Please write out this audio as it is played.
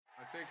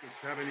make us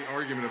have any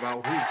argument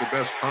about who's the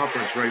best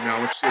conference right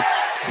now. It's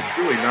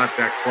really not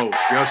that close.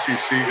 The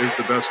SEC is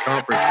the best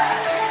conference.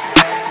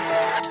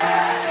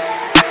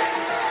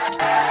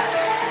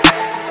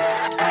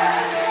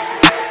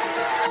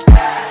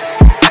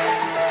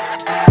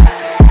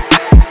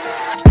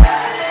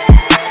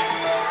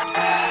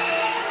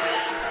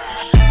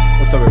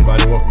 What's up,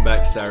 everybody? Welcome back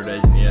to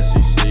Saturdays in the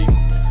SEC.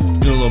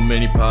 Doing a little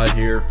mini pod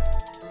here.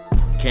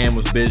 Cam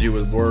was busy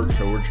with work,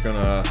 so we're just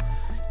gonna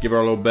give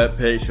our little bet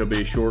picks. It'll be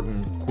a short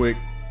and quick,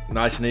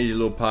 nice and easy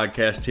little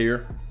podcast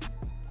here.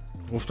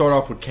 We'll start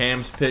off with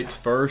Cam's picks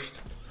first.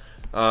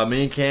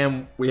 Me and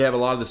Cam, we have a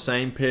lot of the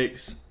same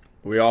picks.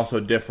 We also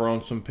differ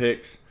on some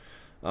picks.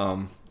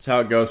 That's how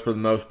it goes for the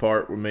most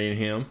part with me and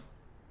him.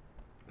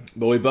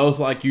 But we both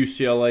like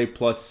UCLA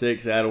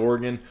 +6 at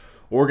Oregon.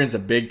 Oregon's a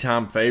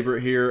big-time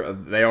favorite here.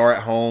 They are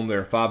at home.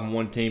 They're a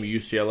 5-1 team.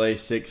 UCLA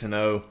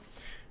 6-0.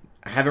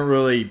 I haven't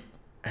really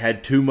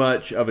had too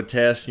much of a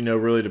test,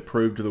 really to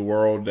prove to the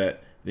world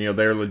that,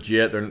 they're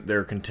legit.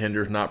 They're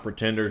contenders, not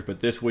pretenders. But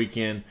this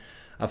weekend,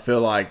 I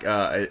feel like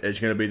it's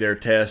going to be their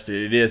test.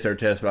 It is their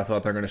test, but I feel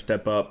like they're going to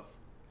step up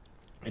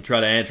and try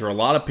to answer. A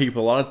lot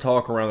of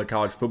talk around the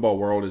college football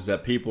world is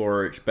that people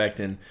are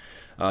expecting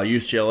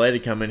UCLA to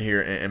come in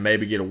here and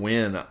maybe get a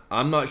win.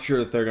 I'm not sure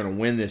that they're going to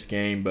win this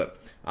game, but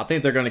I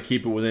think they're going to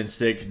keep it within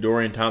 6.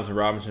 Dorian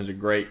Thompson-Robinson's a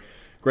great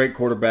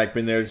quarterback.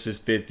 Been there. This is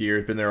his 5th year.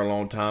 He's been there a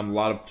long time. A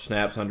lot of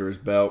snaps under his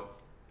belt.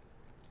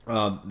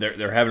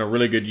 They're having a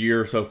really good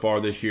year so far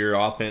this year.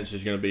 Offense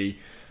is going to be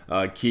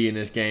key in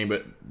this game.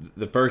 But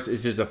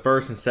it's just the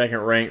first and second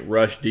ranked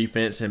rush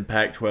defense in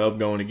Pac-12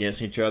 going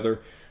against each other.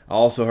 I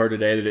also heard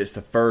today that it's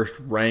the first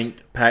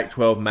ranked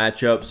Pac-12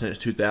 matchup since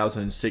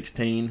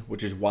 2016,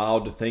 which is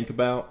wild to think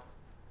about.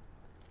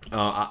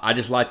 I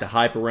just like the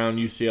hype around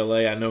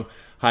UCLA. I know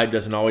hype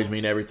doesn't always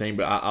mean everything,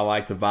 but I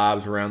like the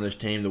vibes around this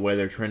team, the way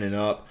they're trending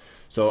up.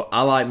 So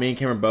me and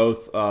Cameron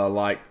both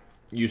like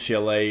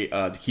UCLA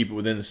to keep it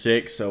within the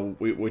 6, so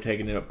we're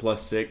taking it at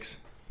 +6.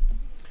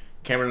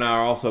 Cameron and I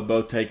are also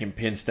both taking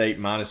Penn State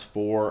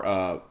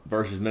 -4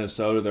 versus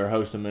Minnesota. They're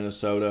hosting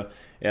Minnesota.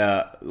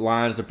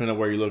 Lines, depending on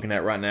where you're looking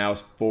at right now,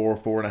 is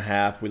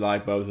 4.5. We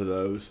like both of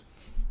those.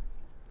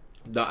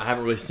 I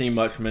haven't really seen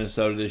much from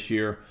Minnesota this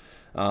year.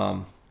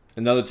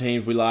 Another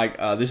team we like,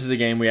 this is a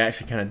game we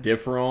actually kind of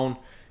differ on.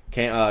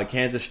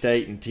 Kansas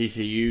State and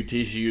TCU.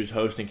 TCU is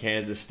hosting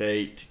Kansas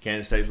State.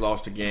 Kansas State's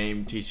lost a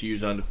game.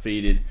 TCU's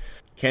undefeated.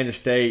 Kansas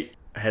State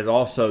has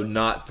also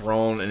not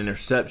thrown an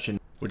interception,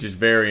 which is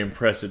very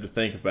impressive to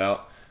think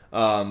about.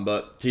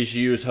 But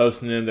TCU is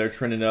hosting them. They're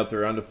trending up.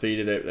 They're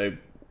undefeated. They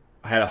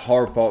had a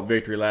hard-fought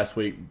victory last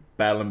week,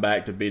 battling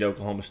back to beat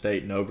Oklahoma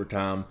State in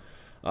overtime.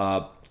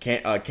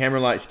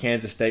 Cameron likes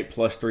Kansas State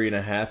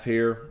 +3.5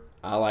 here.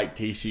 I like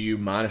TCU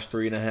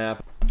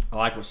 -3.5. I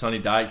like what Sonny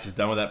Dykes has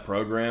done with that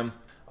program.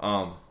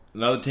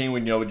 Another team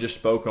we we just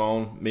spoke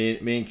on. Me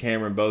and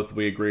Cameron both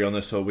we agree on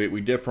this. So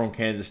we differ on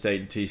Kansas State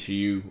and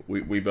TCU.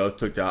 We both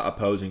took the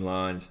opposing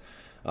lines.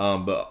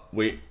 But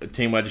a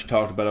team I just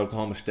talked about,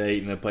 Oklahoma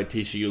State, and they played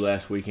TCU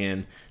last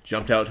weekend.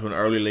 Jumped out to an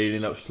early lead,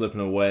 ended up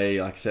slipping away.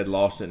 Like I said,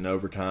 lost it in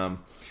overtime.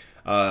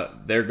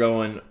 They're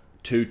going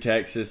to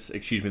Texas.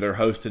 They're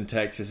hosting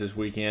Texas this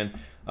weekend.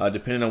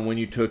 Depending on when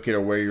you took it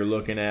or where you're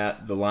looking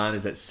at, the line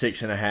is at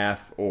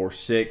 6.5 or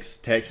 6.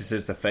 Texas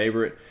is the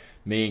favorite.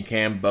 Me and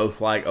Cam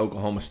both like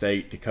Oklahoma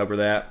State to cover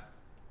that.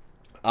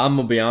 I'm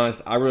going to be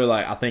honest.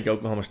 I think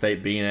Oklahoma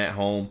State being at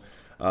home,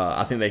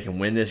 I think they can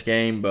win this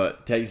game,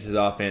 but Texas'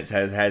 offense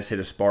has hit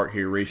a spark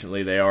here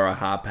recently. They are a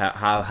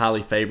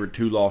highly favored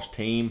 2-loss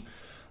team.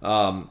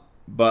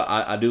 But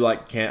I do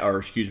like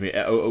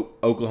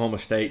Oklahoma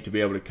State to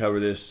be able to cover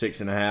this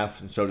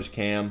 6.5, and so does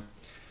Cam.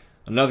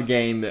 Another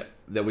game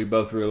that we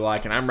both really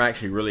like, and I'm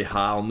actually really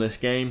high on this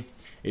game,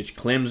 it's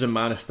Clemson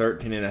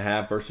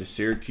 -13.5 versus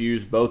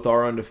Syracuse. Both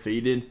are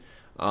undefeated.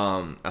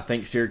 I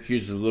think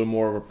Syracuse is a little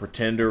more of a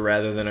pretender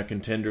rather than a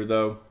contender,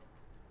 though.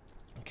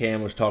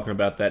 Cam was talking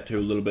about that too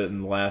a little bit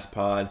in the last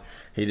pod.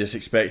 He just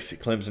expects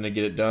Clemson to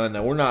get it done.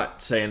 Now, we're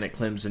not saying that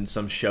Clemson's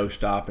some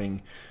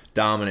show-stopping,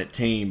 dominant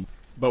team,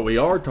 but we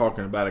are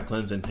talking about a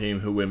Clemson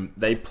team who, when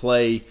they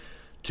play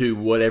to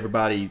what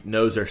everybody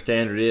knows their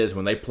standard is,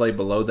 when they play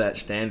below that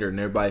standard and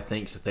everybody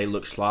thinks that they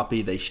look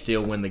sloppy, they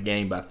still win the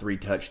game by 3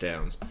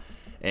 touchdowns.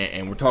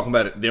 And we're talking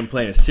about them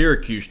playing a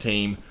Syracuse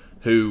team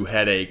who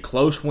had a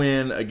close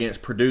win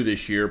against Purdue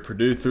this year.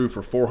 Purdue threw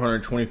for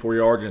 424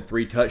 yards and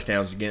 3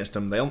 touchdowns against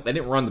them. They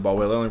didn't run the ball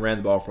well. They only ran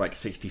the ball for like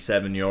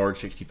 67 yards,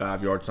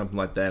 65 yards, something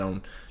like that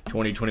on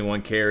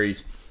 21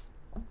 carries.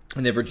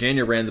 And then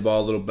Virginia ran the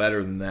ball a little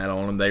better than that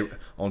on them.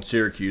 On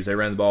Syracuse, they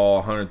ran the ball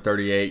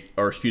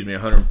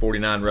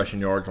 149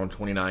 rushing yards on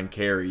 29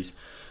 carries.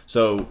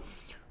 So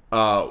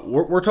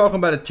we're talking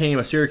about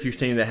a Syracuse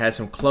team that had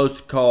some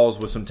close calls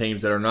with some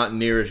teams that are not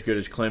near as good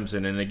as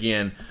Clemson. And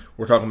again,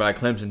 we're talking about a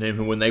Clemson team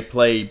who, when they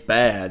play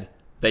bad,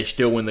 they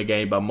still win the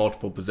game by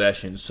multiple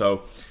possessions.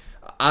 So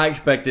I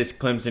expect this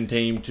Clemson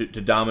team to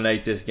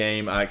dominate this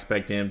game. I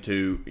expect them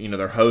to,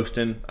 they're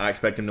hosting. I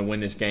expect them to win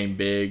this game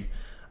big.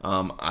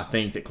 I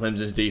think that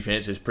Clemson's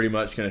defense is pretty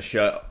much going to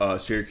shut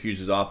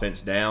Syracuse's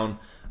offense down.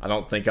 I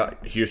don't think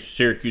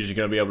Syracuse is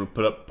going to be able to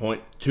put up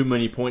too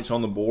many points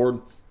on the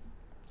board.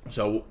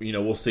 So,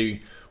 we'll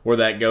see where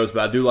that goes.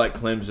 But I do like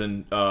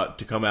Clemson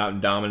to come out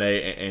and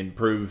dominate and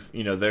prove,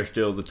 they're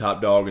still the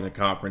top dog in the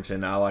conference,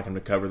 and I like them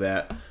to cover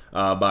that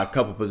by a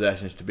couple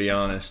possessions, to be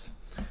honest.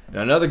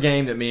 Now, another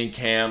game that me and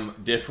Cam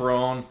differ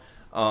on,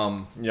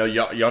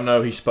 y'all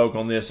know he spoke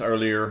on this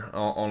earlier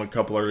on a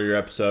couple earlier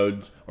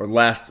episodes, or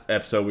last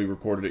episode we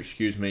recorded,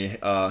 excuse me.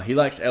 He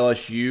likes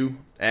LSU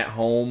at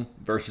home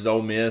versus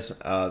Ole Miss.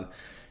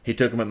 He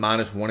took them at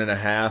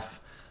 -1.5.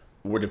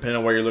 Depending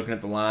on where you're looking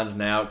at the lines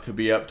now, it could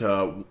be up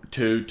to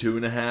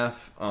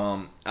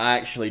 2.5. I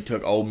actually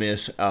took Ole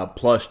Miss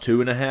plus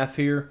 2.5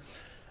 here.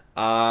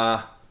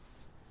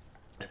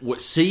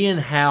 Seeing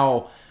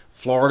how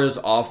Florida's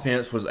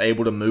offense was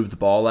able to move the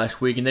ball last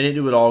week, and they didn't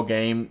do it all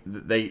game.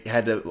 They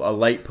had a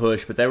late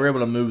push, but they were able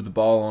to move the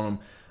ball on them.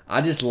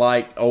 I just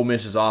like Ole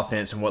Miss's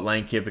offense and what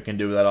Lane Kiffin can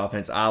do with that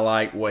offense. I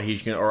like what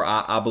he's going to, or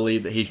I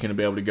believe that he's going to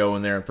be able to go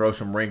in there and throw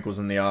some wrinkles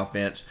in the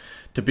offense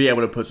to be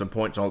able to put some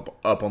points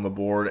up on the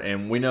board.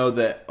 And we know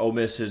that Ole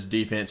Miss's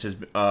defense is,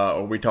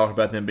 or we talked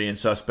about them being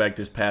suspect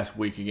this past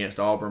week against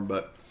Auburn,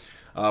 but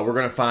we're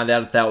going to find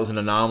out if that was an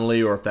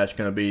anomaly or if that's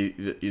going to be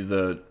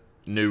the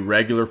new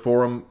regular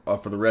for them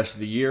for the rest of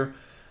the year.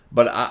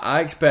 But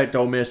I expect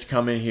Ole Miss to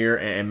come in here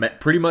and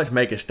pretty much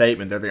make a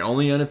statement. They're the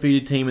only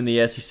undefeated team in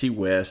the SEC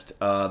West.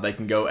 They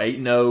can go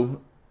 8-0.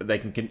 They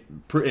can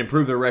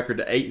improve their record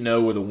to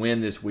 8-0 with a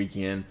win this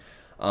weekend.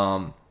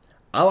 I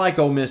like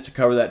Ole Miss to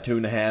cover that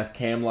 2.5.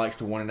 Cam likes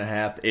to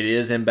 1.5. It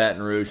is in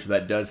Baton Rouge, so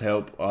that does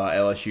help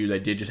LSU. They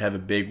did just have a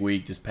big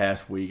week this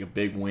past week, a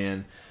big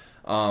win.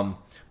 But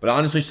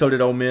honestly, so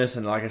did Ole Miss.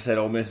 And like I said,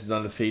 Ole Miss is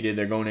undefeated.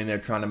 They're going in there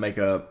trying to make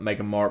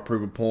a mark,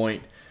 prove a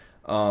point.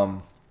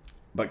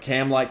 But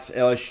Cam likes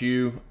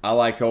LSU. I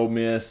like Ole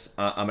Miss.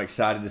 I'm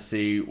excited to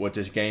see what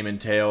this game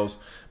entails.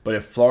 But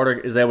if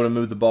Florida is able to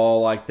move the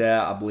ball like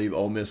that, I believe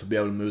Ole Miss will be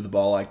able to move the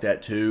ball like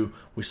that too.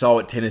 We saw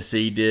what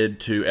Tennessee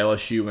did to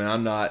LSU, and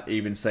I'm not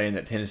even saying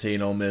that Tennessee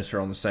and Ole Miss are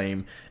on the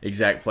same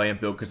exact playing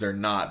field because they're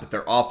not. But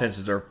their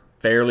offenses are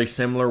fairly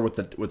similar with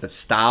the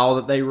style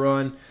that they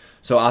run.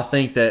 So I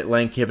think that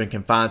Lane Kiffin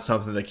can find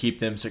something to keep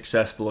them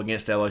successful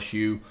against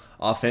LSU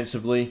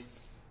offensively.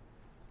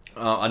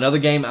 Another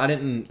game, I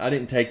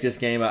didn't take this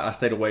game. I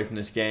stayed away from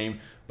this game.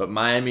 But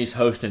Miami's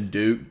hosting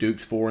Duke.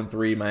 Duke's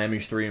 4-3.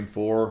 Miami's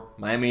 3-4.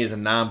 Miami is a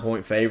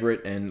 9-point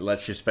favorite, and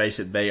let's just face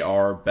it, they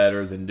are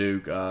better than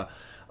Duke.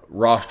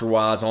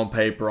 Roster-wise, on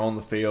paper, on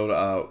the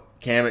field,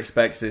 Cam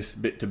expects this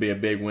to be a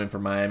big win for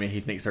Miami. He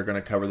thinks they're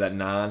going to cover that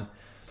 9.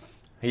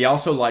 He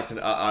also likes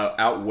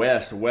out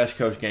west, a West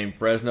Coast game.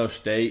 Fresno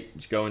State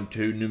is going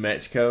to New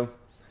Mexico.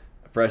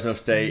 Fresno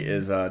State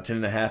is a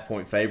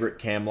 10.5-point favorite.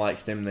 Cam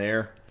likes them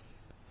there.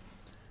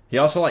 He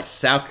also likes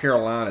South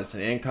Carolina. It's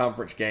an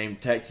in-conference game.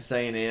 Texas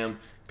A&M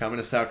coming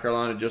to South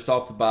Carolina just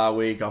off the bye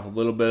week, off a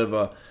little bit of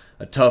a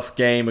tough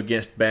game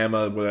against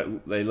Bama where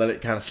they let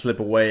it kind of slip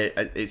away.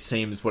 It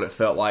seems what it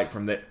felt like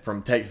from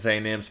Texas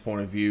A&M's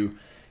point of view.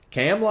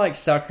 Cam likes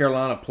South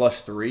Carolina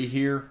 +3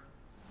 here.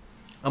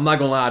 I'm not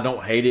going to lie, I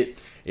don't hate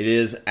it. It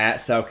is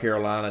at South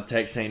Carolina.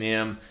 Texas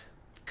A&M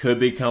could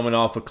be coming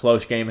off a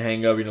close game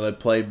hangover. They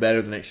played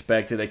better than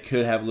expected. They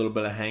could have a little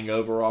bit of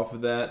hangover off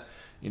of that.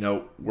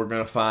 We're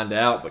going to find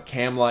out. But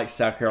Cam likes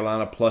South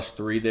Carolina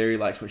 +3 there. He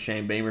likes what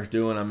Shane Beamer's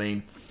doing. I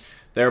mean,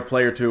 they're a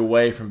player or two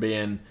away from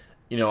being,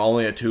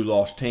 only a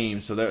 2-loss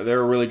team. So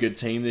they're a really good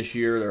team this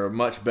year. They're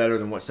much better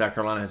than what South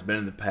Carolina has been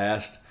in the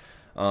past.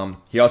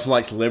 He also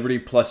likes Liberty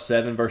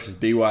 +7 versus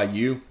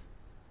BYU.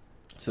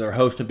 So they're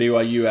hosting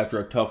BYU after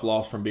a tough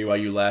loss from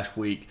BYU last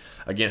week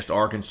against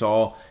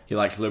Arkansas. He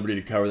likes Liberty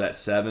to cover that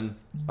 7.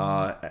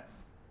 I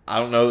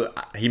don't know.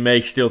 He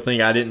may still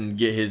think I didn't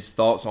get his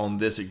thoughts on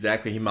this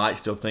exactly. He might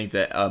still think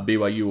that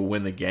BYU will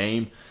win the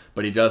game,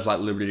 but he does like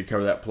Liberty to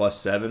cover that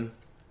 +7.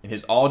 In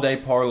his all-day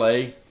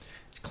parlay,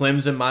 it's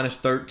Clemson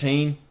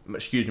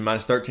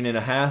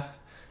 -13.5,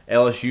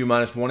 LSU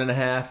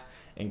 -1.5,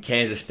 and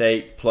Kansas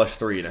State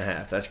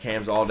 +3.5. That's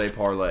Cam's all-day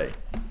parlay.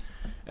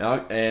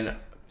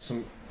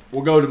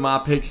 We'll go to my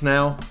picks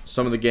now.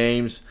 Some of the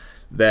games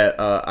that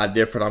I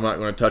differed. I'm not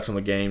going to touch on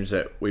the games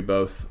that we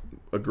both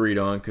agreed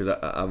on because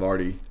I've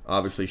already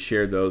obviously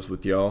shared those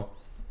with y'all.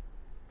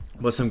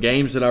 But some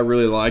games that I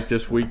really like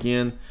this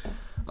weekend.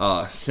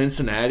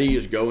 Cincinnati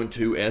is going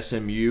to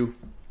SMU.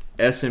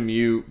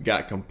 SMU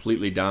got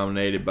completely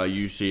dominated by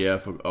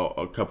UCF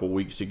a couple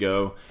weeks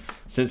ago.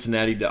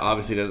 Cincinnati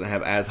obviously doesn't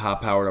have as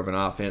high-powered of an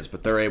offense,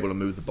 but they're able to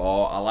move the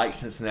ball. I like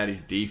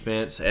Cincinnati's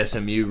defense.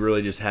 SMU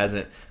really just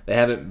hasn't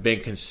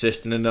been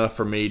consistent enough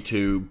for me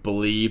to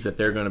believe that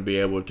they're going to be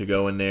able to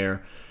go in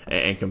there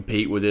and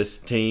compete with this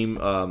team.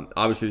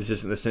 Obviously, this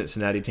isn't the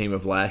Cincinnati team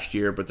of last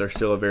year, but they're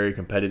still a very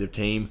competitive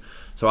team.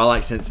 So I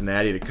like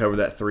Cincinnati to cover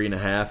that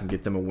 3.5 and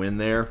get them a win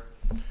there.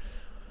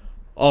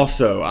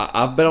 Also,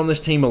 I've bet on this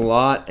team a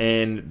lot,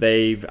 and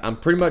I'm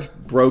pretty much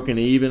broken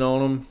even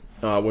on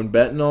them when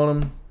betting on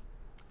them.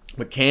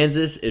 But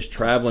Kansas is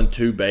traveling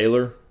to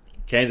Baylor.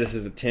 Kansas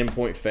is a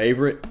 10-point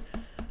favorite.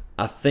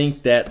 I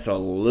think that's a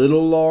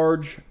little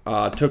large.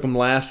 I took them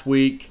last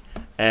week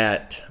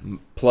at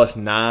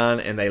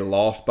 +9, and they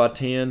lost by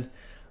 10.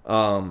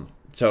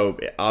 So,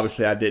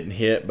 obviously, I didn't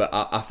hit, but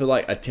I feel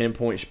like a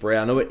 10-point spread.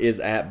 I know it is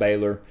at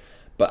Baylor,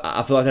 but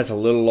I feel like that's a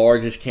little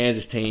large. This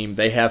Kansas team,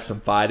 they have some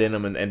fight in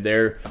them, and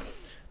they're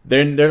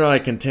not a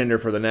contender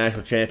for the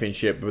national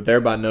championship, but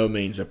they're by no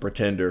means a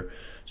pretender.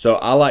 So,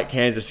 I like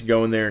Kansas to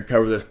go in there and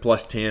cover this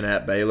 +10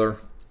 at Baylor.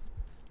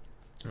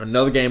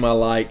 Another game I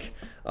like,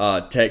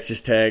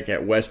 Texas Tech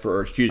at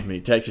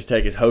Texas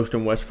Tech is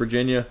hosting West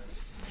Virginia.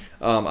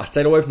 I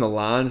stayed away from the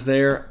lines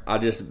there.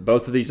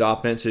 Both of these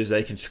offenses,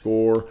 they can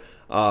score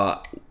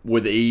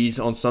with ease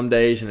on some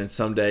days, and then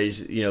some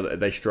days,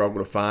 they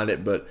struggle to find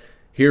it. But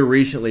here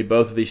recently,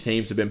 both of these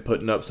teams have been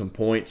putting up some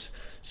points.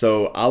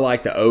 So I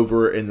like the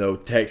over in the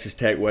Texas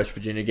Tech West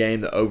Virginia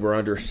game. The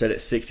over/under set at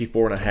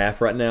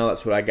 64.5 right now.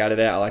 That's what I got it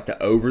at. I like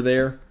the over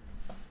there.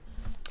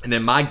 And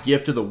then my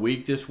gift of the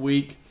week this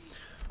week,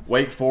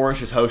 Wake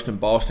Forest is hosting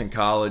Boston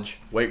College.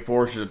 Wake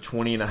Forest is a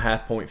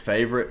 20.5-point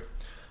favorite.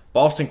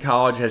 Boston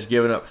College has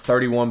given up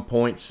 31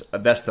 points.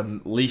 That's the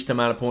least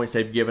amount of points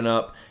they've given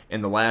up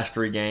in the last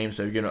 3 games.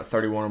 They've given up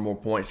 31 or more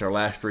points their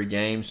last 3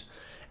 games.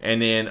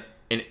 And then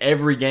in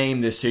every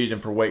game this season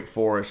for Wake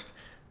Forest,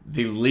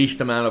 the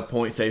least amount of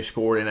points they've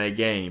scored in a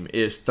game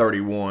is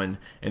 31,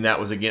 and that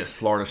was against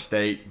Florida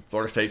State.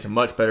 Florida State's a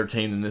much better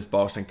team than this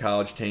Boston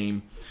College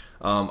team.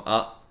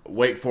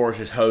 Wake Forest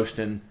is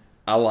hosting.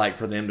 I like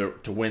for them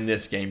to win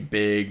this game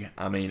big.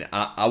 I mean,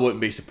 I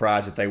wouldn't be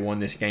surprised if they won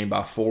this game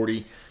by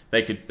 40.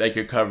 They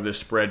could cover this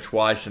spread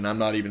twice, and I'm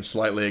not even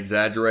slightly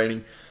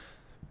exaggerating.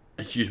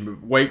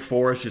 Wake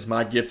Forest is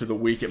my gift of the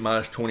week at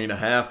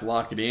 -20.5.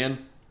 Lock it in.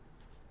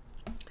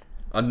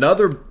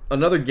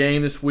 Another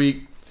game this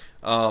week.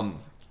 I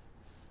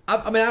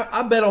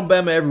bet on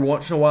Bama every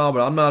once in a while,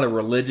 but I'm not a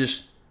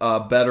religious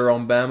better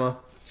on Bama.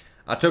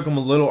 I took them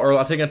a little early.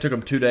 I think I took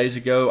them 2 days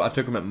ago. I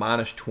took them at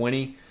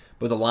 -20.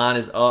 But the line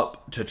is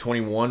up to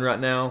 21 right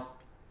now.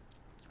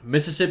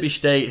 Mississippi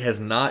State has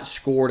not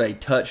scored a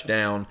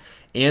touchdown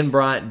in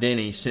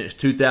Bryant-Denny since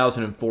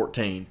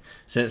 2014.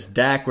 Since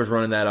Dak was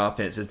running that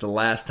offense, it's the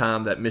last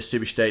time that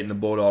Mississippi State and the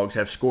Bulldogs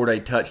have scored a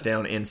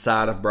touchdown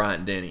inside of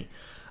Bryant-Denny.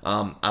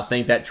 I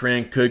think that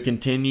trend could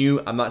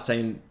continue. I'm not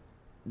saying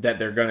that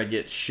they're going to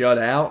get shut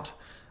out.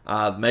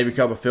 Maybe a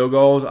couple of field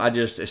goals.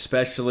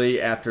 Especially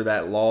after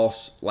that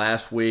loss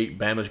last week,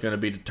 Bama's going to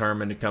be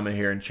determined to come in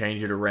here and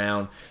change it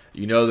around.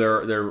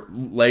 They're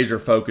laser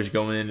focused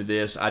going into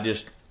this.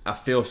 I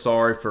feel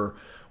sorry for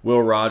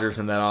Will Rogers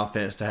and that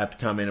offense to have to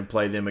come in and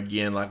play them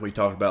again, like we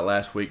talked about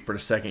last week, for the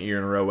second year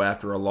in a row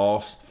after a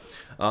loss.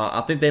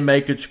 I think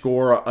they could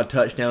score a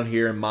touchdown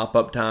here in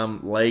mop-up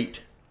time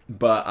late,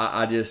 but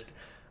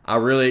I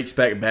really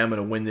expect Bama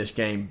to win this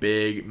game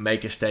big,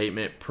 make a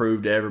statement,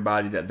 prove to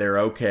everybody that they're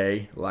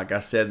okay, like I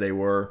said they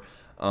were,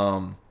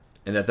 and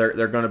that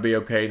they're going to be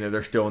okay, and that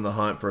they're still in the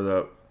hunt for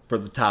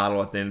the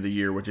title at the end of the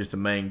year, which is the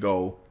main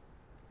goal.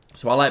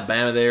 So I like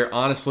Bama there.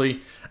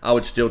 Honestly, I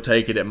would still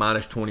take it at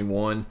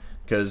 -21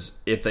 because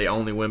if they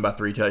only win by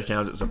 3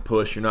 touchdowns, it's a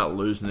push. You're not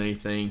losing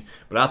anything.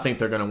 But I think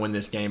they're going to win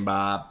this game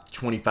by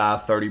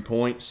 25, 30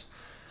 points.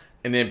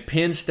 And then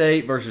Penn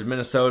State versus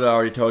Minnesota, I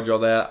already told you all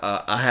that.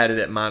 I had it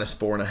at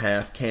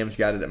 -4.5. Cam's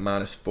got it at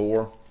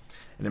 -4.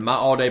 And in my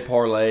all-day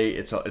parlay,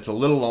 it's a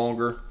little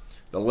longer.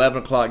 The 11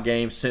 o'clock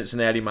game,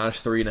 Cincinnati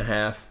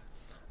 -3.5.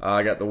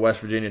 I got the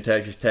West Virginia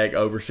Texas Tech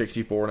over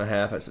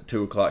 64.5. That's a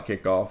 2 o'clock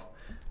kickoff.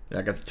 And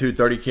I got the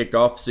 2:30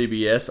 kickoff,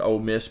 CBS, Ole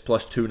Miss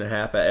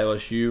 +2.5 at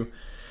LSU.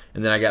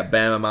 And then I got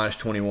Bama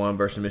 -21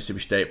 versus Mississippi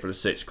State for the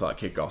 6 o'clock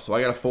kickoff. So I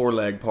got a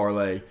 4-leg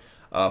parlay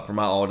for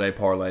my all-day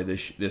parlay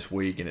this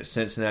week. And it's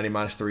Cincinnati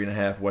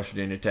 -3.5, West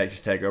Virginia, Texas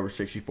Tech over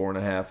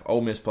 64.5,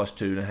 Ole Miss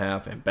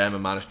 +2.5, and Bama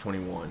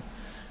 -21.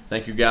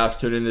 Thank you guys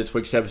for tuning in to this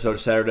week's episode of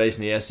Saturdays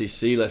in the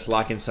SEC. Let's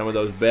lock in some of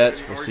those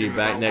bets. We'll see you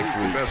back next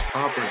week. The best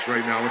conference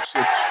right now.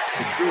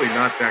 It's really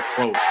not that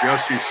close. The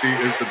SEC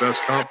is the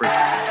best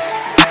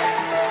conference.